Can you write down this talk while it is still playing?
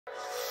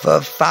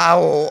The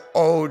foul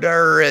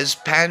odor is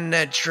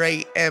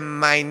penetrating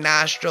my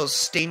nostrils,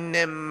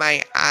 stinging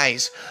my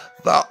eyes.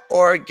 The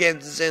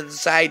organs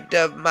inside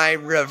of my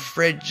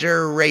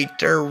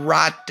refrigerator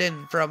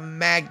rotten from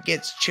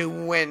maggots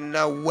chewing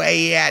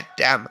away at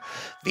them.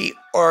 The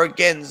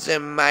organs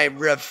in my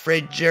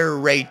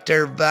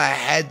refrigerator, the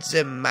heads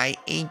in my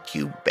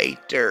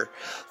incubator.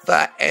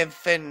 The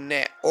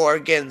infinite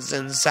organs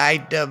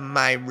inside of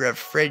my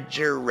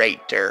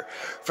refrigerator.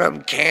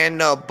 From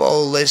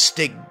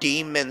cannibalistic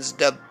demons,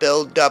 the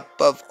buildup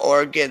of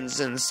organs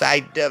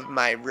inside of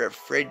my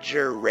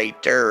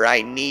refrigerator.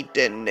 I need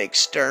an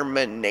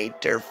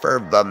exterminator for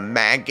the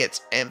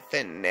maggots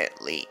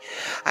infinitely.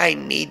 I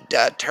need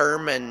a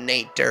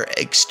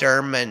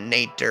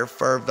exterminator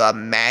for the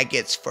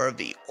maggots, for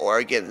the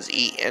organs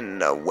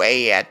eating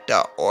away at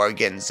the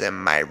organs in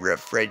my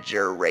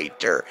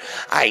refrigerator.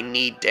 I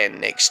need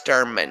an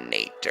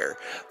exterminator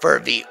for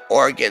the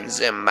organs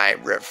in my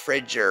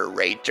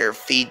refrigerator,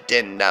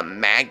 feeding the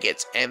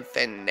maggots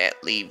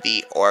infinitely.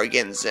 The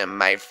organs in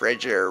my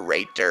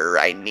refrigerator.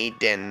 I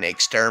need an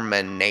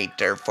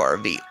exterminator for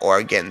the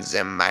organs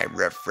in my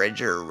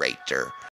refrigerator.